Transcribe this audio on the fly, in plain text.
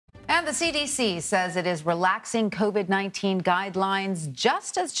And the CDC says it is relaxing COVID-19 guidelines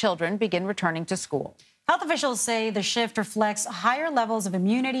just as children begin returning to school. Health officials say the shift reflects higher levels of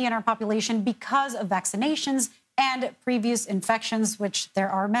immunity in our population because of vaccinations and previous infections, which there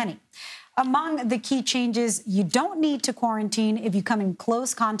are many. Among the key changes, you don't need to quarantine if you come in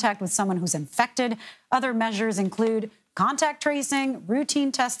close contact with someone who's infected. Other measures include contact tracing,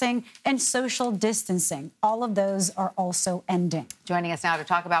 routine testing, and social distancing. All of those are also ending. Joining us now to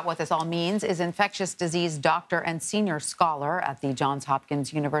talk about what this all means is infectious disease doctor and senior scholar at the Johns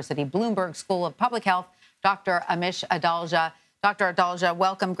Hopkins University Bloomberg School of Public Health, Dr. Amesh Adalja. Dr. Adalja,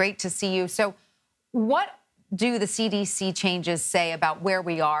 welcome. Great to see you. So what do the CDC changes say about where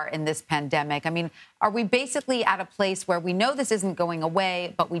we are in this pandemic? I mean, are we basically at a place where we know this isn't going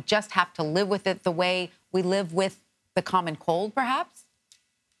away, but we just have to live with it the way we live with the common cold, perhaps?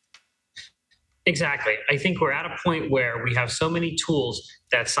 Exactly. I think we're at a point where we have so many tools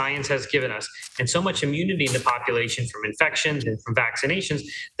that science has given us and so much immunity in the population from infections and from vaccinations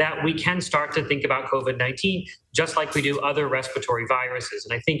that we can start to think about COVID-19 just like we do other respiratory viruses.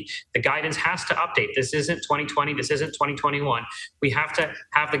 And I think the guidance has to update. This isn't 2020. This isn't 2021. We have to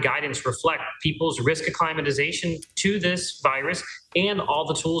have the guidance reflect people's risk acclimatization to this virus and all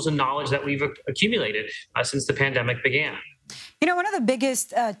the tools and knowledge that we've accumulated since the pandemic began. You know, one of the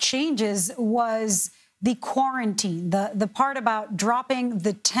biggest changes was the quarantine, the part about dropping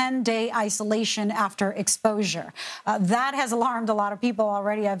the 10-day isolation after exposure. That has alarmed a lot of people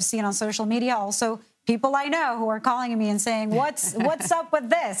already. I've seen on social media also people I know who are calling me and saying, what's up with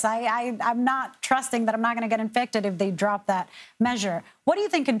this? I'm not trusting that I'm not going to get infected if they drop that measure. What do you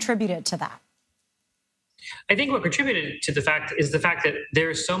think contributed to that? I think what contributed to the fact that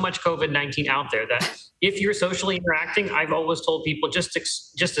there's so much COVID-19 out there that if you're socially interacting, I've always told people just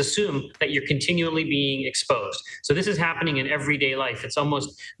assume that you're continually being exposed. So this is happening in everyday life. It's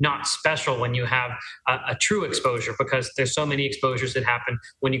almost not special when you have a true exposure because there's so many exposures that happen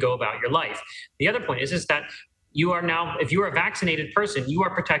when you go about your life. The other point is that you are now, if you are a vaccinated person, you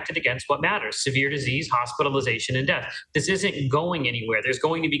are protected against what matters: severe disease, hospitalization, and death. This isn't going anywhere. There's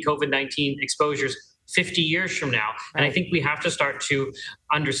going to be COVID-19 exposures 50 years from now. And I think we have to start to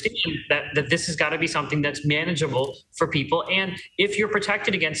understand that this has got to be something that's manageable for people. And if you're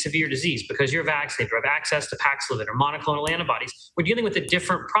protected against severe disease because you're vaccinated or have access to Paxlovid or monoclonal antibodies, we're dealing with a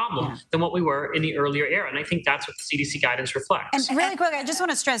different problem than what we were in the earlier era. And I think that's what the CDC guidance reflects. And really quick, I just want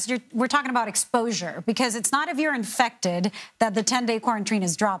to stress, we're talking about exposure because it's not if you're infected that the 10-day quarantine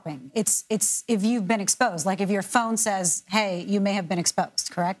is dropping. It's if you've been exposed, like if your phone says, hey, you may have been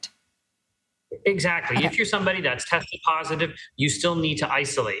exposed, correct? Exactly. Okay. If you're somebody that's tested positive, you still need to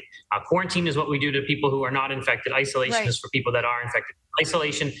isolate. Quarantine is what we do to people who are not infected. Isolation is for people that are infected.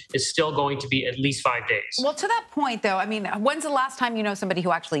 Isolation is still going to be at least 5 days. Well, to that point, though, I mean, when's the last time you know somebody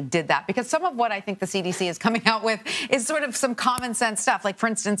who actually did that? Because some of what I think the CDC is coming out with is sort of some common sense stuff, like, for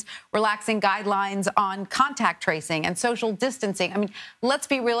instance, relaxing guidelines on contact tracing and social distancing. I mean, let's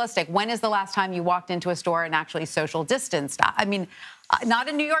be realistic. When is the last time you walked into a store and actually social distanced? I mean, not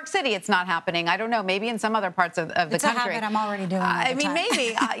in New York City, it's not happening. I don't know, maybe in some other parts of the country. It's a habit I'm already doing. I mean,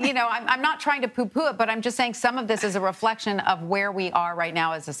 maybe, you know, I'm not trying to poo-poo it, but I'm just saying some of this is a reflection of where we are right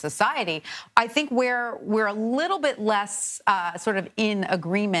now as a society. I think where we're a little bit less sort of in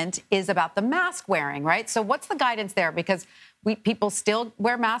agreement is about the mask wearing, right? So what's the guidance there? Because people still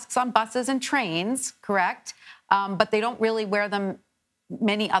wear masks on buses and trains, correct? But they don't really wear them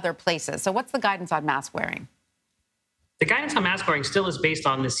many other places. So what's the guidance on mask wearing? The guidance on mask wearing still is based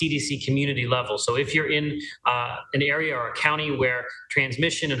on the CDC community level. So if you're in an area or a county where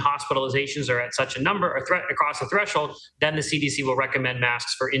transmission and hospitalizations are at such a number or across a threshold, then the CDC will recommend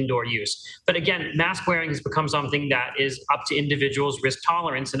masks for indoor use. But again, mask wearing has become something that is up to individuals' risk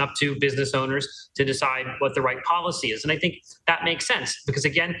tolerance and up to business owners to decide what the right policy is. And I think that makes sense because,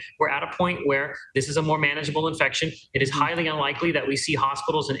 again, we're at a point where this is a more manageable infection. It is highly unlikely that we see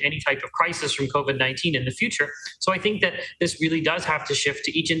hospitals in any type of crisis from COVID-19 in the future. So I think that this really does have to shift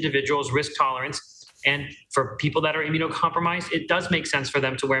to each individual's risk tolerance. And for people that are immunocompromised, it does make sense for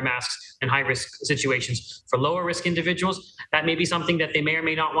them to wear masks in high-risk situations. For lower-risk individuals, that may be something that they may or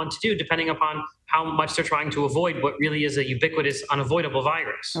may not want to do, depending upon how much they're trying to avoid what really is a ubiquitous, unavoidable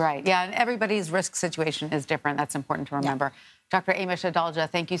virus. Right. Yeah. And everybody's risk situation is different. That's important to remember. Yeah. Dr. Amesh Adalja,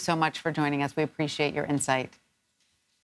 thank you so much for joining us. We appreciate your insight.